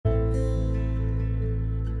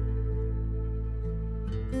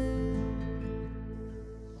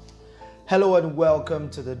Hello and welcome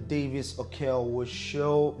to the Davis Okeowo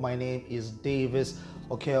Show. My name is Davis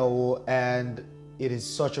Okeowo and it is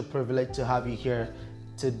such a privilege to have you here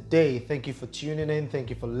today. Thank you for tuning in.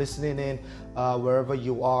 Thank you for listening in wherever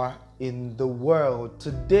you are in the world.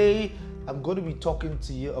 Today, I'm going to be talking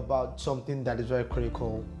to you about something that is very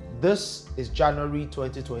critical. This is January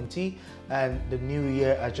 2020 and the new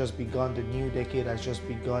year has just begun, the new decade has just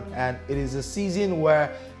begun, and it is a season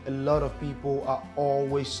where a lot of people are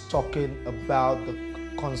always talking about the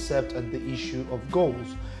concept and the issue of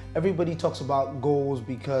goals. Everybody talks about goals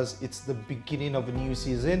because it's the beginning of a new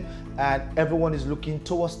season and everyone is looking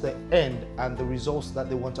towards the end and the results that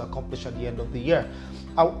they want to accomplish at the end of the year.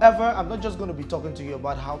 However, I'm not just going to be talking to you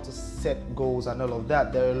about how to set goals and all of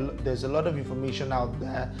that. There's a lot of information out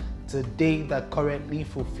there today that currently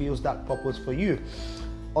fulfills that purpose for you.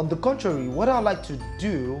 On the contrary, what I like to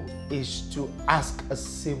do is to ask a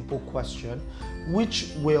simple question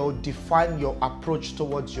which will define your approach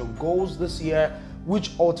towards your goals this year,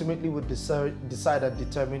 which ultimately will decide and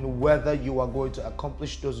determine whether you are going to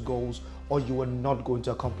accomplish those goals or you are not going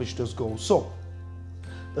to accomplish those goals. So,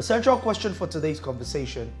 the central question for today's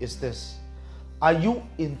conversation is this: are you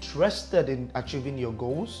interested in achieving your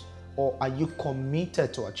goals or are you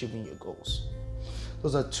committed to achieving your goals?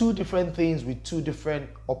 Those are two different things with two different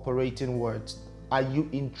operating words. Are you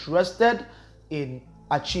interested in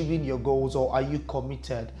achieving your goals or are you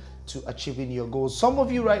committed to achieving your goals? Some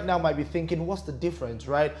of you right now might be thinking, what's the difference,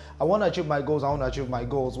 right? I want to achieve my goals, I want to achieve my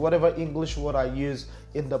goals. Whatever English word I use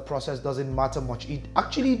in the process doesn't matter much. It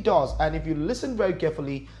actually does. And if you listen very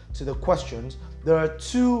carefully to the questions, there are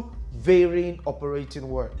two varying operating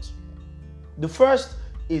words. The first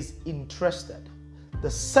is interested. The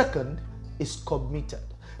second is committed.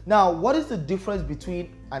 Now, what is the difference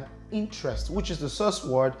between an interest, which is the source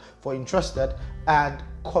word for interested, and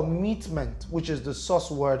commitment, which is the source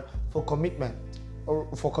word for commitment, or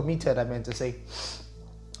for committed, I meant to say?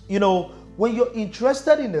 You know, when you're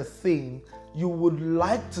interested in a thing, you would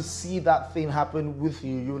like to see that thing happen with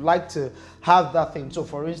you. You would like to have that thing. So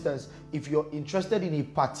for instance, if you're interested in a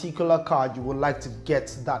particular car, you would like to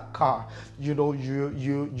get that car. You know,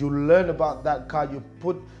 you learn about that car, you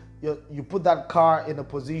put that car in a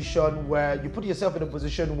position where you put yourself in a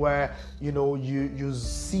position where you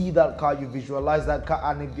see that car, you visualize that car,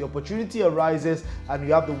 and if the opportunity arises and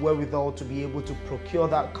you have the wherewithal to be able to procure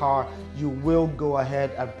that car, you will go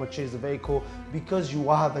ahead and purchase the vehicle because you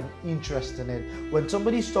have an interest in it. When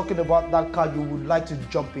somebody's talking about that car, you would like to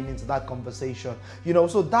jump into that conversation.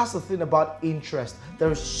 So that's the thing about interest.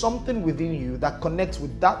 There is something within you that connects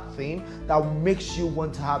with that thing that makes you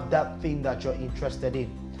want to have that thing that you're interested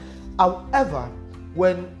in. However,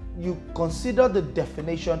 when you consider the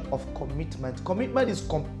definition of commitment is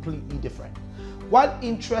completely different. While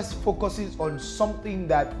interest focuses on something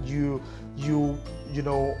that you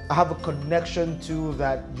have a connection to,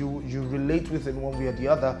 that you relate with in one way or the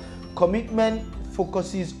other, commitment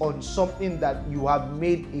focuses on something that you have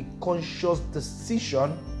made a conscious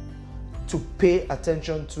decision to pay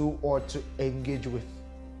attention to or to engage with.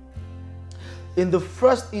 In the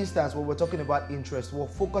first instance, when we're talking about interest, we're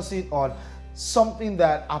focusing on something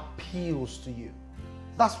that appeals to you.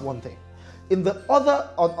 That's one thing. On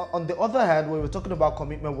the other hand, when we're talking about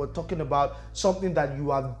commitment, we're talking about something that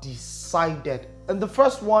you have decided. And the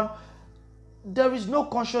first one, there is no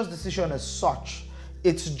conscious decision as such.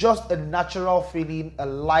 It's just a natural feeling,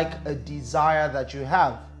 a desire that you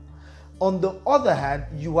have. On the other hand,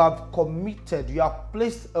 you have committed, you have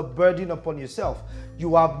placed a burden upon yourself.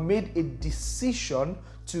 You have made a decision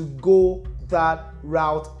to go that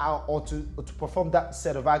route or to perform that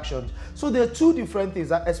set of actions. So there are two different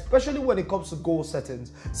things, especially when it comes to goal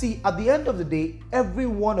settings. See, at the end of the day, every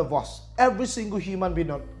one of us, every single human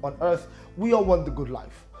being on earth, we all want the good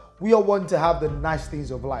life. We all want to have the nice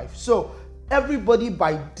things of life. So everybody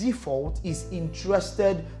by default is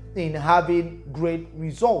interested in having great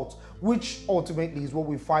results, which ultimately is what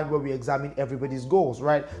we find when we examine everybody's goals,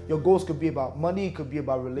 right? Your goals could be about money, it could be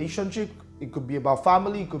about relationship, it could be about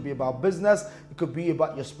family, it could be about business, it could be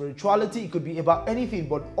about your spirituality, it could be about anything,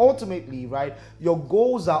 but ultimately, right, your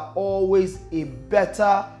goals are always a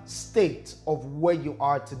better state of where you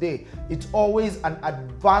are today. It's always an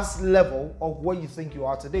advanced level of where you think you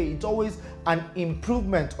are today. It's always an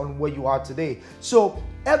improvement on where you are today. So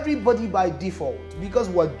everybody by default, because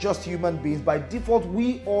we're just human beings, by default,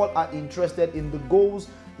 we all are interested in the goals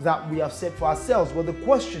that we have set for ourselves. But the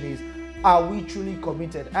question is, are we truly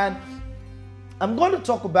committed? And I'm going to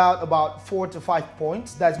talk about 4 to 5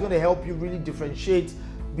 points that's going to help you really differentiate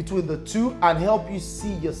between the two and help you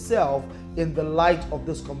see yourself in the light of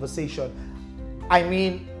this conversation. I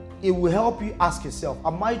mean, it will help you ask yourself,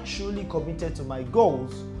 am I truly committed to my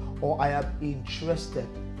goals, or I am interested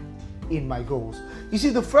in my goals? You see,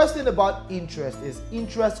 the first thing about interest is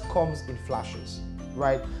interest comes in flashes,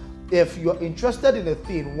 right? If you're interested in a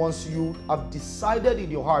thing, once you have decided in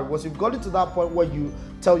your heart, once you've gotten to that point where you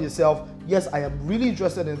tell yourself, yes, I am really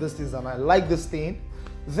interested in this thing and I like this thing,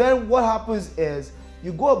 then what happens is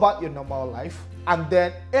you go about your normal life, and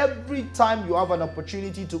then every time you have an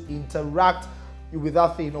opportunity to interact with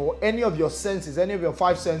that thing, or any of your senses, any of your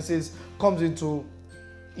five senses comes into,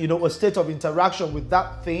 a state of interaction with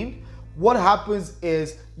that thing, what happens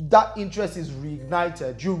is that interest is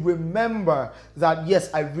reignited. You remember that,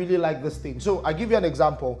 yes, I really like this thing. So I give you an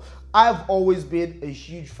example. I've always been a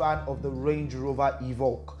huge fan of the Range Rover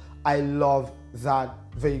Evoque. I love that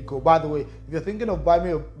vehicle. By the way, if you're thinking of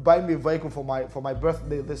buying me a vehicle for my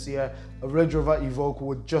birthday this year, a Range Rover Evoque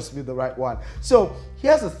would just be the right one. So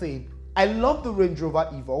here's the thing. I love the Range Rover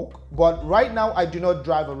Evoque, but right now I do not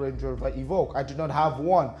drive a Range Rover Evoque. I do not have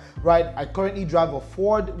one, right? I currently drive a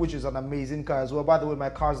Ford, which is an amazing car as well. By the way, my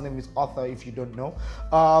car's name is Arthur, if you don't know.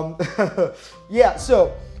 Yeah,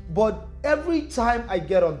 so, but every time I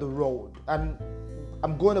get on the road and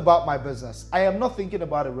I'm going about my business, I am not thinking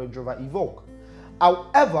about a Range Rover Evoque.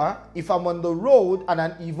 However, if I'm on the road and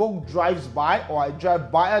an Evoque drives by, or I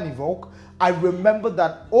drive by an Evoque, I remember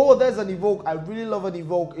that, oh, there's an Evoque. I really love an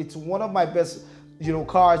Evoque. It's one of my best,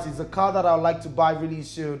 cars. It's a car that I would like to buy really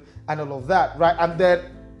soon, and all of that, right? And then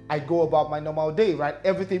I go about my normal day, right?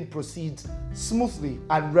 Everything proceeds smoothly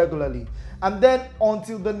and regularly. And then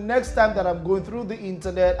until the next time that I'm going through the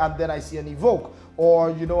internet and then I see an Evoque, or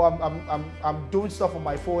I'm doing stuff on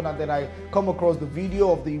my phone and then I come across the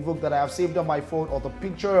video of the Evoque that I have saved on my phone, or the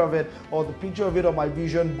picture of it, or the picture of it on my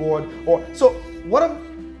vision board. So what I'm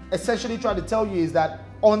essentially trying to tell you is that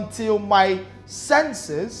until my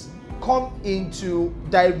senses come into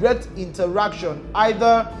direct interaction,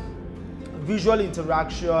 either visual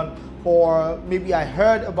interaction, or maybe I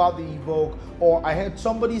heard about the Evoque, or I heard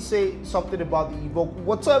somebody say something about the Evoque,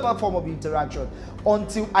 whatever form of interaction,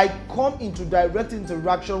 until I come into direct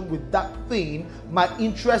interaction with that thing, my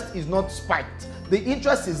interest is not spiked. The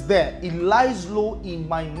interest is there. It lies low in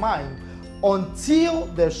my mind until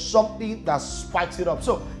there's something that spikes it up.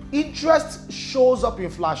 So interest shows up in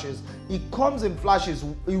flashes. It comes in flashes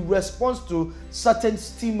in response to certain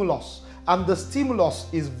stimulus. And the stimulus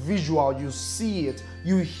is visual. You see it,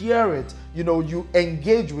 you hear it, you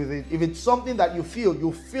engage with it. If it's something that you feel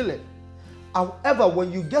it. However,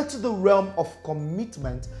 when you get to the realm of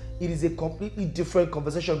commitment, it is a completely different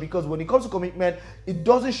conversation, because when it comes to commitment, it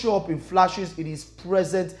doesn't show up in flashes. It is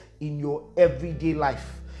present in your everyday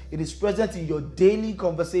life. It is present in your daily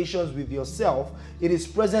conversations with yourself. It is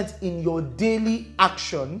present in your daily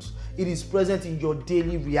actions. It is present in your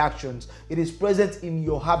daily reactions. It is present in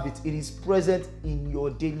your habits. It is present in your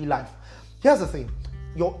daily life. Here's the thing.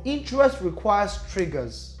 Your interest requires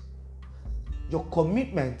triggers. Your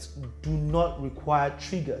commitment do not require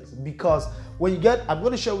triggers, because when you get, I'm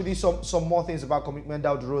going to share with you some more things about commitment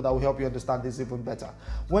down the road that will help you understand this even better.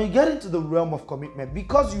 When you get into the realm of commitment,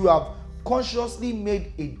 because you have consciously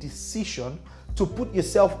made a decision to put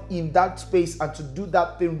yourself in that space and to do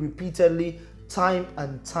that thing repeatedly, time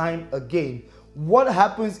and time again, what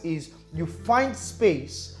happens is you find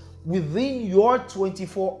space within your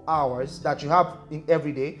 24 hours that you have in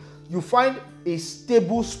every day. You find a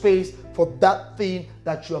stable space for that thing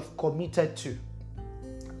that you have committed to.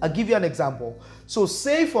 I'll give you an example. So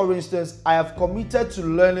say, for instance, I have committed to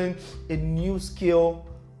learning a new skills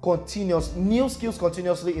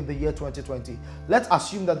continuously in the year 2020. Let's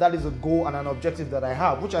assume that that is a goal and an objective that I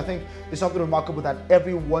have, which I think is something remarkable that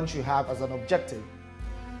everyone should have as an objective.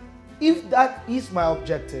 If that is my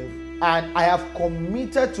objective and I have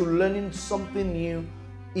committed to learning something new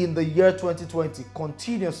in the year 2020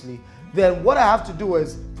 continuously, then what I have to do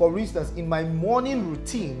is, for instance, in my morning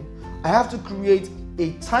routine, I have to create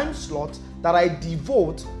a time slot that I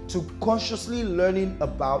devote to consciously learning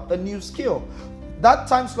about a new skill. That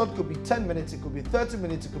time slot could be 10 minutes, it could be 30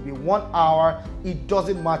 minutes, it could be 1 hour. It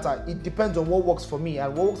doesn't matter. It depends on what works for me,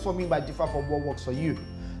 and what works for me might differ from what works for you.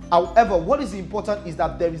 However, what is important is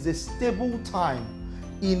that there is a stable time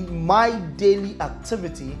in my daily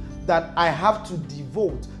activity that I have to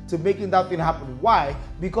devote to making that thing happen. Why?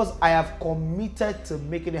 Because I have committed to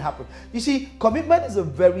making it happen. You see, commitment is a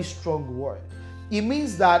very strong word. It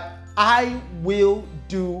means that I will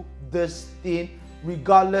do this thing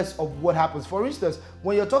regardless of what happens. For instance,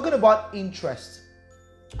 when you're talking about interest,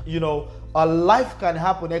 a life can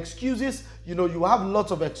happen. Excuses, you have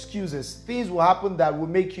lots of excuses. Things will happen that will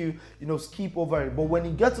make you, skip over it. But when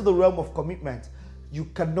you get to the realm of commitment, you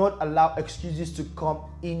cannot allow excuses to come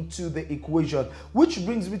into the equation. Which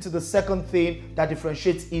brings me to the second thing that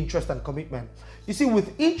differentiates interest and commitment. You see,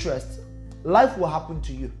 with interest, life will happen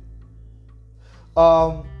to you.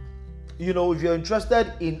 If you're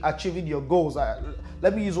interested in achieving your goals,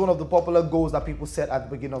 let me use one of the popular goals that people set at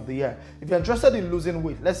the beginning of the year. If you're interested in losing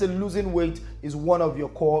weight, let's say losing weight is one of your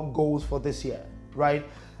core goals for this year, right?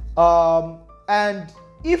 And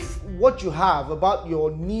if what you have about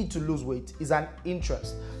your need to lose weight is an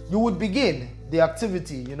interest, you would begin the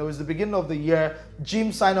activity. It's the beginning of the year.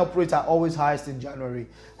 Gym sign-up rates are always highest in January.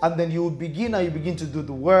 And then you begin to do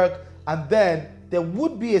the work. And then there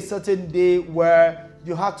would be a certain day where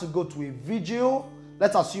you have to go to a vigil.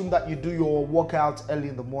 Let's assume that you do your workout early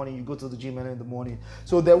in the morning. You go to the gym early in the morning.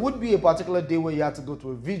 So there would be a particular day where you had to go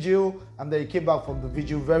to a vigil, and then you came back from the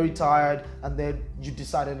vigil very tired, and then you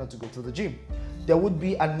decided not to go to the gym. There would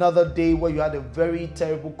be another day where you had a very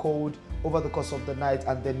terrible cold over the course of the night,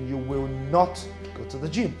 and then you will not go to the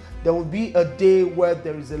gym. There will be a day where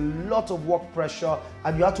there is a lot of work pressure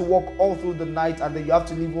and you have to work all through the night, and then you have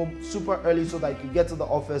to leave home super early so that you can get to the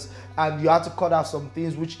office, and you have to cut out some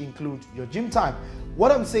things which include your gym time.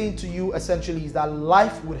 What I'm saying to you essentially is that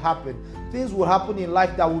life would happen. Things will happen in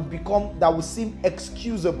life that will seem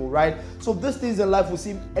excusable, right? So these things in life will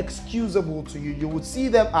seem excusable to you. You would see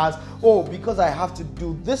them as, oh, because I have to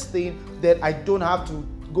do this thing, then I don't have to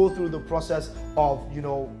go through the process of,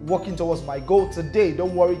 working towards my goal today.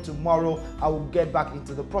 Don't worry, tomorrow I will get back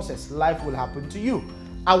into the process. Life will happen to you.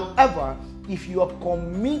 However, if you are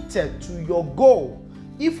committed to your goal,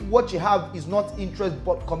 if what you have is not interest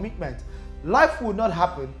but commitment, life will not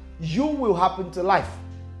happen. You will happen to life,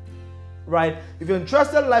 right? If you're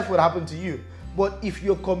interested, life will happen to you. But if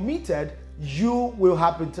you're committed, you will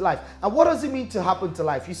happen to life. And what does it mean to happen to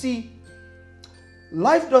life? You see,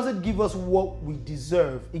 life doesn't give us what we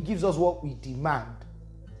deserve. It gives us what we demand,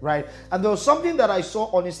 right? And there was something that I saw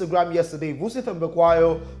on Instagram yesterday. Vusi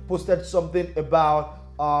Thembekwayo posted something about,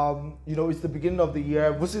 it's the beginning of the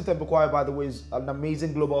year. Vusi Thembekwayo, by the way, is an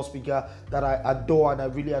amazing global speaker that I adore and I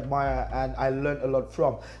really admire and I learned a lot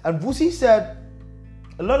from. And Vusi said,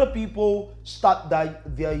 a lot of people start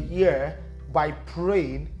their year by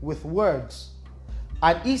praying with words.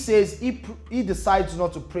 And he says he decides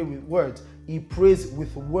not to pray with words. He prays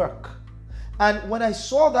with work. And when I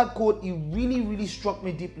saw that quote, it really, really struck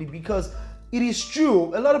me deeply, because it is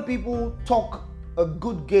true. A lot of people talk a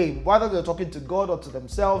good game, whether they're talking to God or to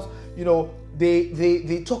themselves.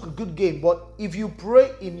 They talk a good game. But if you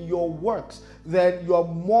pray in your works, then you are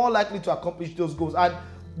more likely to accomplish those goals. And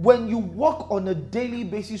when you work on a daily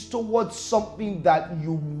basis towards something that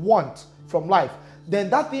you want from life, then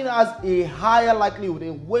that thing has a higher likelihood,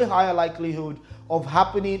 a way higher likelihood of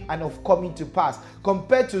happening and of coming to pass,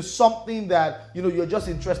 compared to something that you're just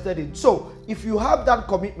interested in. So if you have that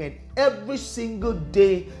commitment, every single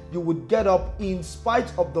day you would get up in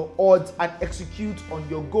spite of the odds and execute on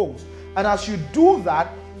your goals. And as you do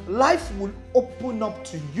that, life will open up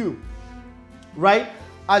to you, right?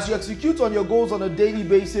 As you execute on your goals on a daily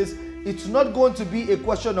basis, it's not going to be a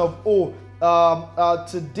question of,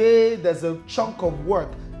 today there's a chunk of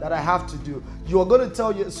work that I have to do. You're going to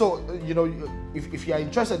tell you, so, if you're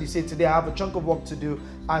interested, you say, today I have a chunk of work to do,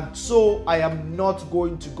 and so I am not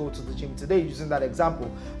going to go to the gym today, using that example.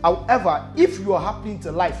 However, if you are happening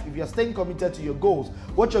to life, if you're staying committed to your goals,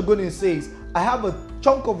 what you're going to say is, I have a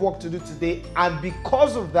chunk of work to do today, and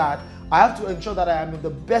because of that, I have to ensure that I am in the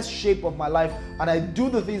best shape of my life, and I do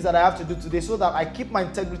the things that I have to do today so that I keep my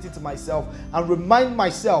integrity to myself and remind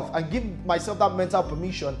myself and give myself that mental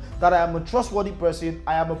permission that I am a trustworthy person,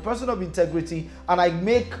 I am a person of integrity, and I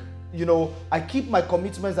keep my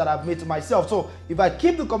commitments that I've made to myself. So if I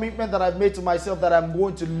keep the commitment that I've made to myself that I'm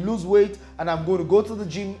going to lose weight and I'm going to go to the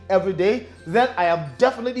gym every day, then I am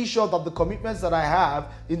definitely sure that the commitments that I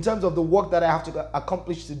have in terms of the work that I have to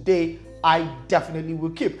accomplish today, I definitely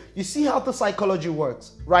will keep. You see how the psychology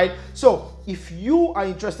works, right? So if you are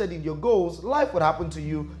interested in your goals, life will happen to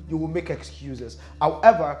you. You will make excuses.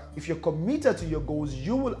 However, if you're committed to your goals,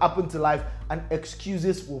 you will happen to life and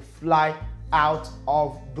excuses will fly out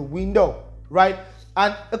of the window, right?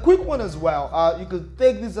 And a quick one as well. You could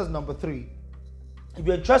take this as number 3. If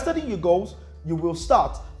you're interested in your goals, you will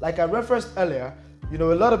start. Like I referenced earlier, a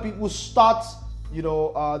lot of people start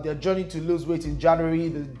their journey to lose weight in January.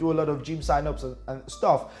 They do a lot of gym signups and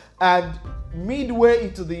stuff. And midway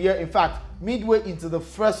into the year, in fact, midway into the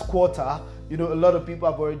first quarter, a lot of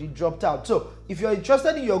people have already dropped out. So if you're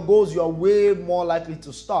interested in your goals, you're way more likely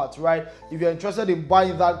to start, right? If you're interested in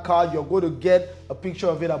buying that car, you're going to get a picture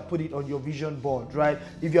of it and put it on your vision board, right?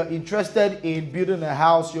 If you're interested in building a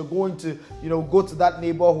house, you're going to, go to that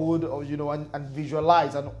neighborhood or, and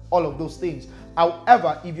visualize and all of those things.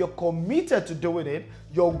 However, if you're committed to doing it,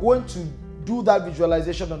 you're going to do that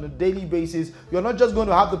visualization on a daily basis. You're not just going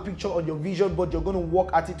to have the picture on your vision board, you're going to work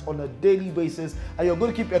at it on a daily basis, and you're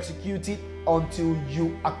going to keep executing until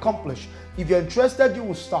you accomplish. If you're interested, you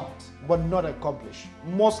will start, but not accomplish,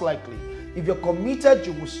 most likely. If you're committed,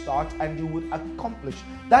 you will start and you will accomplish.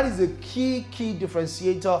 That is a key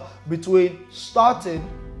differentiator between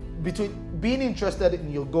being interested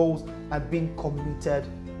in your goals and being committed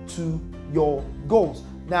to your goals.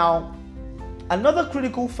 Now, another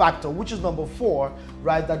critical factor, which is number 4,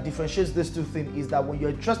 right, that differentiates these two things is that when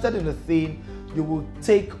you're interested in a thing, you will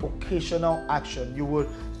take occasional action. You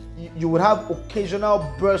would have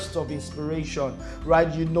occasional bursts of inspiration, right?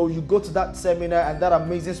 You go to that seminar and that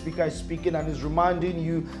amazing speaker is speaking and is reminding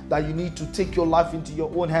you that you need to take your life into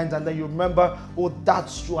your own hands, and then you remember, oh,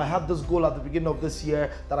 that's true, I had this goal at the beginning of this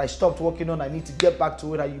year that I stopped working on, I need to get back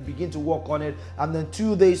to it, and you begin to work on it, and then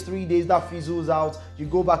 2 days, 3 days, that fizzles out, you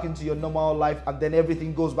go back into your normal life, and then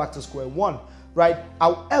everything goes back to square one. Right?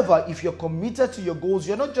 However, if you're committed to your goals,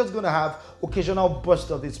 you're not just going to have occasional bursts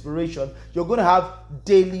of inspiration. You're going to have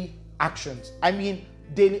daily actions. I mean,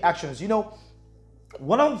 daily actions.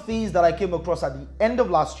 One of the things that I came across at the end of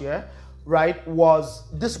last year, right, was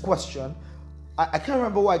this question. I can't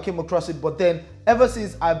remember why I came across it, but then ever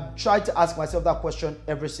since I've tried to ask myself that question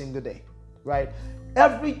every single day, right?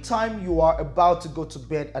 Every time you are about to go to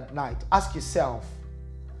bed at night, ask yourself,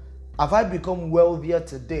 have I become wealthier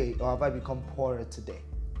today or have I become poorer today?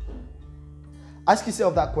 Ask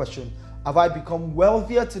yourself that question. Have I become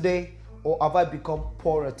wealthier today or have I become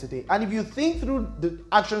poorer today? And if you think through the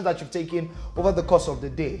actions that you've taken over the course of the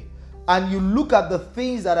day and you look at the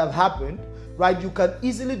things that have happened, right, you can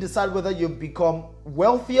easily decide whether you've become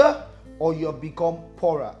wealthier or you've become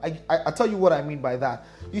poorer. I tell you what I mean by that.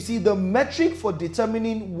 You see, the metric for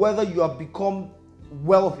determining whether you have become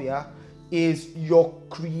wealthier is your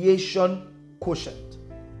creation quotient.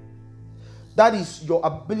 That is your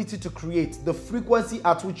ability to create, the frequency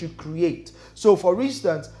at which you create. So for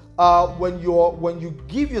instance, when you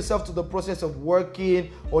give yourself to the process of working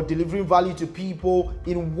or delivering value to people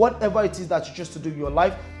in whatever it is that you choose to do in your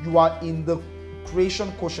life, you are in the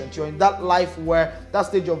creation quotient. You're in that life where, that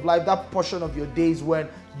stage of life, that portion of your days when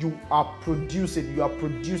you are producing, you're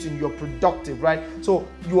productive, right? So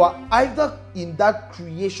you are either in that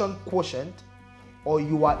creation quotient or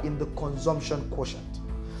you are in the consumption quotient.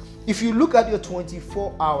 If you look at your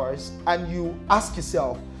 24 hours and you ask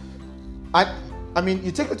yourself,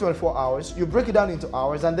 you take the 24 hours, you break it down into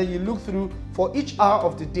hours, and then you look through, for each hour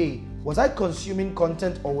of the day, was I consuming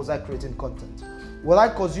content or was I creating content? Was I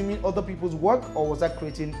consuming other people's work or was I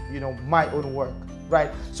creating, my own work,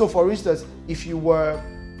 right? So for instance, if you're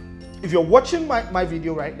watching my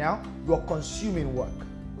video right now, you're consuming work,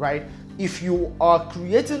 right? If you are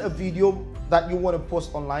creating a video that you want to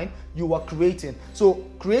post online, you are creating. So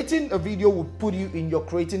creating a video will put you in your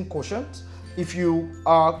creating quotient. If you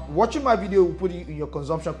are watching my video, it will put you in your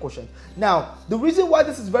consumption quotient. Now, the reason why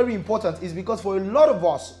this is very important is because for a lot of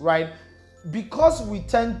us, right, because we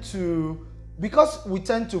tend to,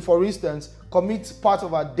 for instance, commit part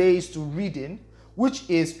of our days to reading, which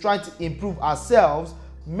is trying to improve ourselves,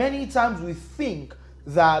 many times we think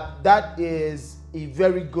that is a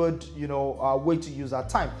very good, way to use our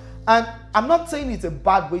time. And I'm not saying it's a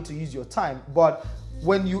bad way to use your time, but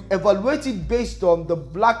when you evaluate it based on the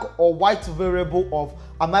black or white variable of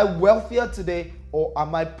am I wealthier today or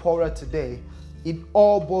am I poorer today, it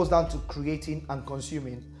all boils down to creating and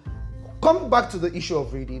consuming. Coming back to the issue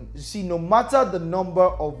of reading, you see, no matter the number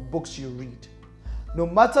of books you read, no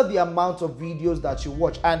matter the amount of videos that you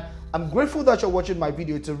watch, and I'm grateful that you're watching my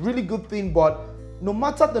video, it's a really good thing, but no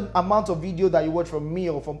matter the amount of video that you watch from me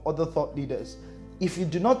or from other thought leaders, if you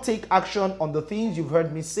do not take action on the things you've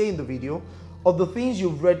heard me say in the video, or the things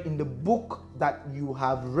you've read in the book that you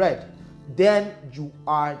have read, then you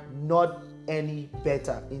are not any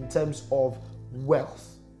better in terms of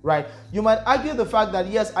wealth, right? You might argue the fact that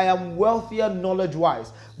yes, I am wealthier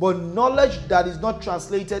knowledge-wise, but knowledge that is not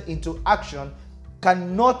translated into action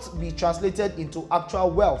cannot be translated into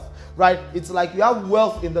actual wealth, right? It's like you have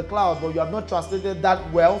wealth in the cloud, but you have not translated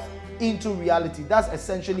that wealth into reality. That's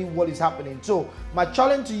essentially what is happening. So my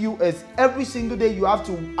challenge to you is every single day you have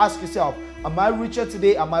to ask yourself, am I richer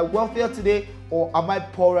today? Am I wealthier today? Or am I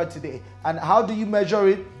poorer today? And how do you measure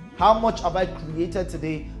it? How much have I created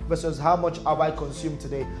today versus how much have I consumed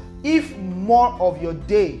today? If more of your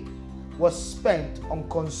day was spent on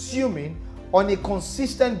consuming on a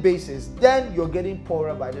consistent basis, then you're getting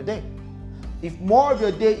poorer by the day. If more of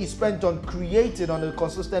your day is spent on creating on a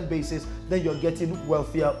consistent basis, then you're getting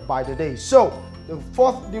wealthier by the day. So the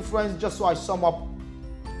fourth difference, just so I sum up,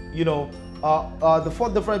 the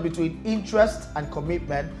fourth difference between interest and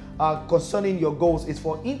commitment concerning your goals is,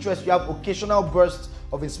 for interest, you have occasional bursts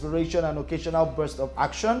of inspiration and occasional bursts of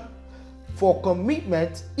action. For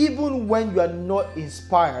commitment, even when you are not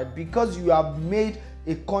inspired, because you have made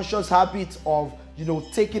a conscious habit of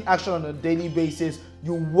taking action on a daily basis,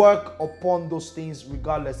 you work upon those things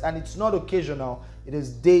regardless. And it's not occasional, it is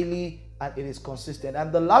daily and it is consistent.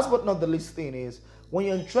 And the last but not the least thing is, when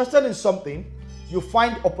you're interested in something, you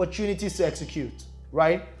find opportunities to execute,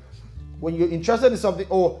 right? When you're interested in something,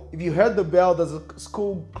 if you heard the bell, there's a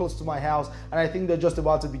school close to my house and I think they're just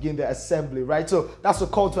about to begin their assembly, right? So that's a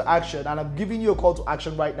call to action, and I'm giving you a call to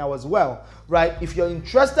action right now as well, right? If you're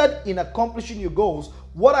interested in accomplishing your goals,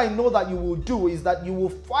 what I know that you will do is that you will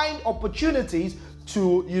find opportunities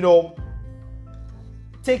to,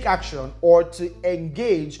 take action or to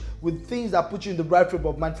engage with things that put you in the right frame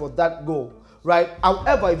of mind for that goal, right?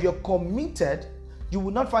 However, if you're committed, you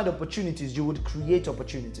will not find opportunities, you would create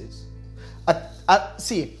opportunities.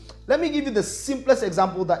 See, let me give you the simplest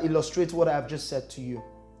example that illustrates what I have just said to you.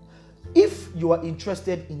 If you are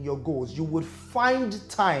interested in your goals, you would find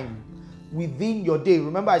time within your day.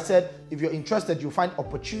 Remember I said, if you're interested, you'll find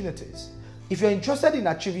opportunities. If you're interested in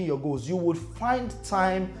achieving your goals, you would find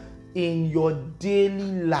time in your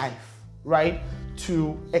daily life, right,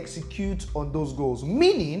 to execute on those goals.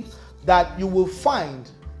 Meaning that you will find,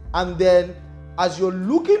 and then as you're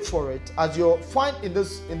looking for it, as you'll find in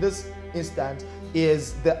this instance,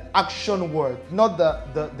 is the action word, not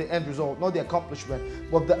the end result, not the accomplishment,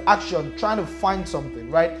 but the action, trying to find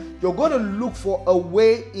something, right? You're going to look for a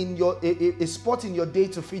way in a spot in your day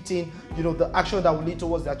to fit in, the action that will lead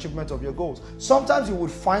towards the achievement of your goals. Sometimes you will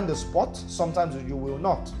find the spot, sometimes you will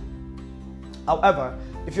not. However,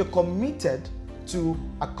 if you're committed to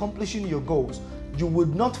accomplishing your goals, you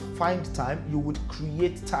would not find time, you would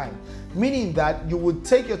create time. Meaning that you would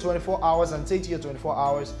take your 24 hours and say to your 24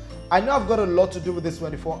 hours, I know I've got a lot to do with this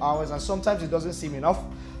 24 hours, and sometimes it doesn't seem enough.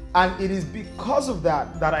 And it is because of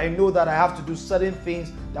that I know that I have to do certain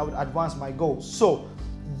things that would advance my goals. So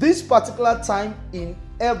this particular time in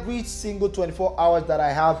every single 24 hours that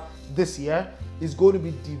I have this year is going to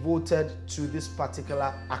be devoted to this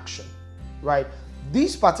particular action, right?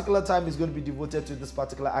 This particular time is going to be devoted to this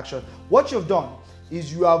particular action. What you've done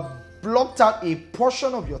is you have blocked out a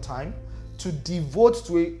portion of your time to devote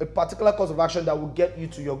to a particular course of action that will get you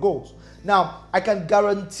to your goals. Now, I can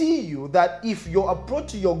guarantee you that if your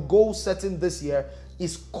approach to your goal setting this year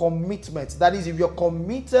is commitment, that is, if you're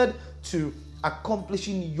committed to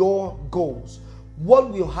accomplishing your goals, what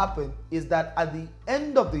will happen is that at the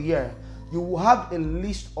end of the year, you will have a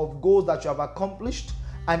list of goals that you have accomplished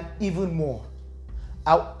and even more.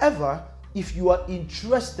 However, if you are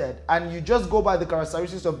interested and you just go by the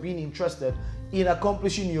characteristics of being interested in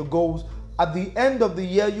accomplishing your goals, at the end of the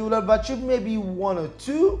year, you will have achieved maybe one or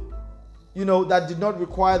two, that did not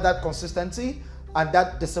require that consistency and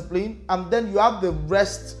that discipline. And then you have the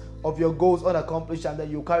rest of your goals unaccomplished, and then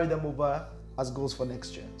you carry them over as goals for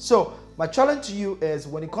next year. So my challenge to you is,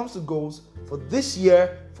 when it comes to goals for this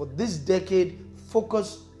year, for this decade,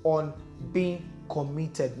 focus on being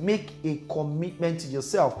committed. Make a commitment to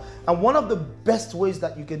yourself. And one of the best ways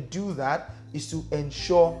that you can do that is to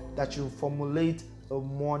ensure that you formulate a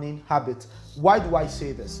morning habit. Why do I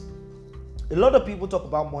say this? A lot of people talk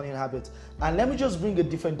about morning habits, and let me just bring a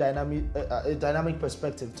different dynamic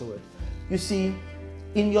perspective to it. You see,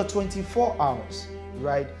 in your 24 hours,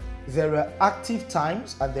 right, there are active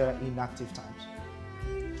times and there are inactive times.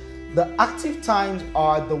 The active times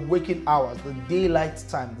are the waking hours, the daylight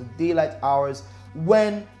time, the daylight hours,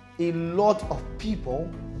 when a lot of people,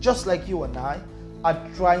 just like you and I, are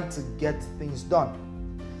trying to get things done.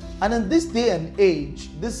 And in this day and age,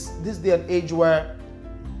 in this day and age where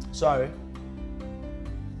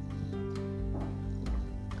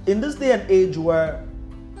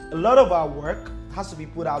a lot of our work has to be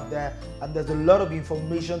put out there and there's a lot of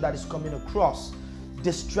information that is coming across,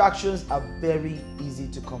 distractions are very easy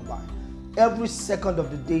to come by. Every second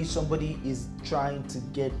of the day, somebody is trying to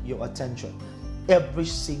get your attention. every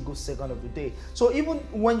single second of the day. So even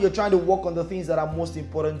when you're trying to work on the things that are most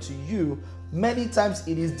important to you, many times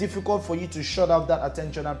it is difficult for you to shut off that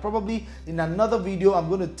attention. And probably in another video, I'm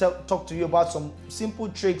going to talk to you about some simple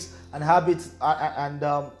tricks and habits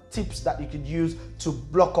and tips that you could use to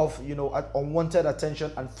block off, unwanted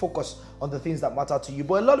attention and focus on the things that matter to you.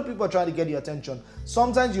 But a lot of people are trying to get your attention.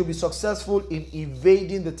 Sometimes you'll be successful in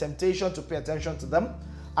evading the temptation to pay attention to them,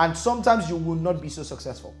 and sometimes you will not be so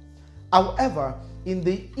successful. However, in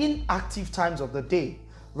the inactive times of the day,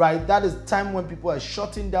 right, that is time when people are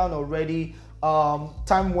shutting down already,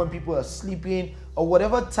 time when people are sleeping, or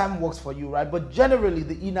whatever time works for you, right? But generally,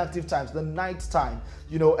 the inactive times, the night time,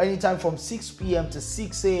 anytime from 6 p.m. to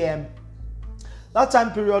 6 a.m., that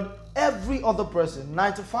time period, every other person,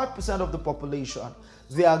 95% of the population,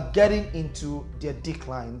 they are getting into their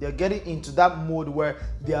decline. They're getting into that mode where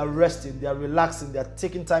they are resting, they are relaxing, they are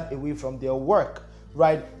taking time away from their work,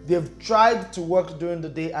 right? They've tried to work during the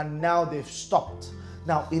day and now they've stopped.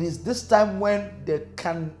 Now, it is this time when there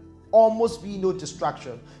can almost be no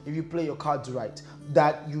distraction if you play your cards right,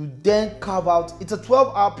 that you then carve out. It's a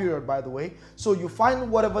 12-hour period, by the way. So you find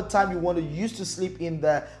whatever time you want to use to sleep in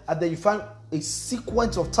there, and then you find a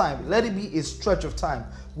sequence of time. Let it be a stretch of time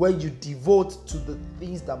where you devote to the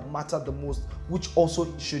things that matter the most, which also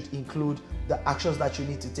should include the actions that you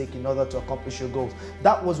need to take in order to accomplish your goals.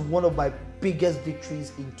 That was one of my biggest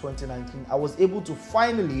victories in 2019. I was able to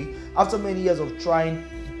finally, after many years of trying,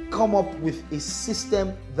 come up with a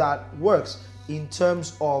system that works in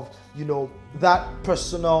terms of that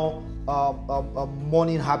personal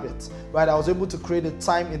morning habit, right? I was able to create a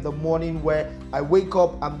time in the morning where I wake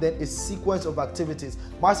up and then a sequence of activities.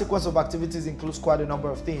 My sequence of activities includes quite a number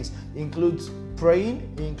of things. It includes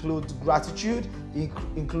praying, it includes gratitude, it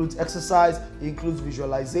includes exercise, it includes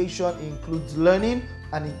visualization, it includes learning,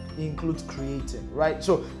 and it includes creating, right?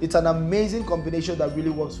 So it's an amazing combination that really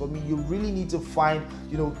works for me. You really need to find,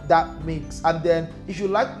 that mix. And then if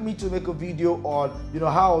you'd like me to make a video on,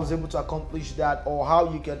 how I was able to accomplish that, or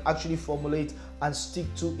how you can actually formulate and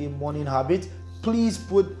stick to a morning habit, please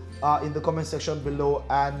put in the comment section below,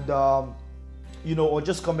 and or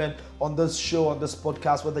just comment on this show, on this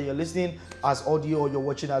podcast, whether you're listening as audio or you're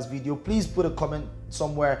watching as video. Please put a comment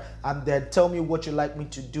somewhere and then tell me what you'd like me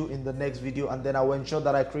to do in the next video, and then I will ensure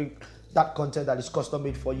that I create that content that is custom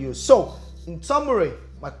made for you. So, in summary,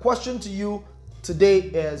 my question to you today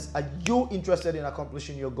is, are you interested in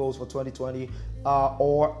accomplishing your goals for 2020,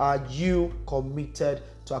 or are you committed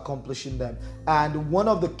to accomplishing them? And one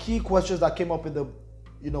of the key questions that came up in the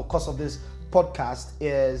course of this podcast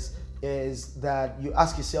is that you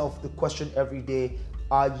ask yourself the question every day: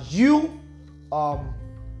 are you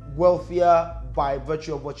wealthier by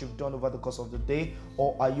virtue of what you've done over the course of the day,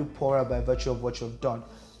 or are you poorer by virtue of what you've done?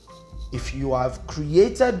 If you have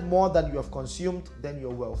created more than you have consumed, then you're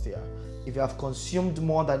wealthier. If you have consumed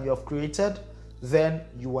more than you have created, then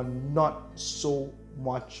you are not so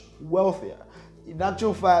much wealthier. In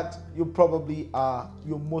actual fact, you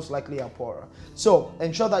most likely are poorer. So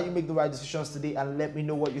ensure that you make the right decisions today, and let me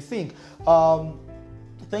know what you think.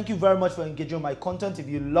 Thank you very much for engaging with my content. If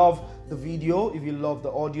you love the video, if you love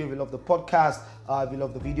the audio, if you love the podcast, if you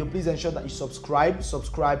love the video, please ensure that you subscribe.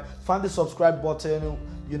 Find the subscribe button,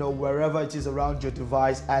 wherever it is around your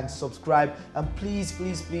device, and subscribe. And please,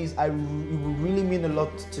 it will really mean a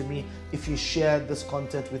lot to me if you share this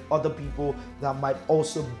content with other people that might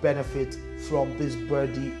also benefit from this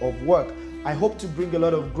birdie of work. I hope to bring a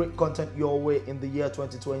lot of great content your way in the year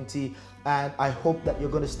 2020, and I hope that you're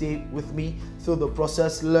going to stay with me through the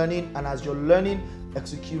process, learning, and as you're learning,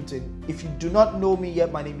 executing. If you do not know me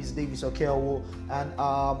yet, my name is Davis Okeowo, and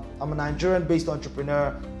I'm a Nigerian-based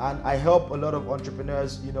entrepreneur, and I help a lot of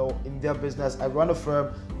entrepreneurs, in their business. I run a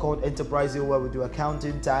firm called Enterprising, where we do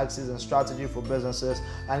accounting, taxes, and strategy for businesses,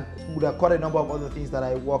 and there are quite a number of other things that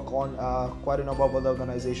I work on, quite a number of other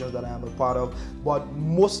organizations that I am a part of. But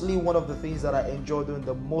mostly, one of the things that I enjoy doing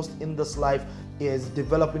the most in this life is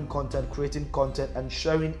developing content, creating content, and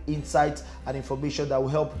sharing insights and information that will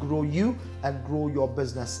help grow you and grow your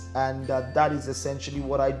business. And that is essentially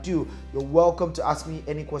what I do. You're welcome to ask me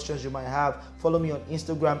any questions you might have. Follow me on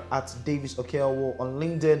Instagram at Davis Okeowo, on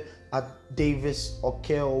LinkedIn at Davis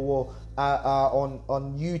Okeowo,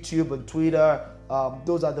 on YouTube and Twitter.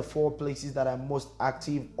 Those are the 4 places that I'm most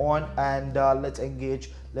active on. And let's engage,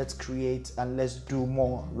 let's create, and let's do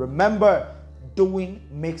more. Remember, doing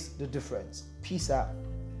makes the difference. Peace out.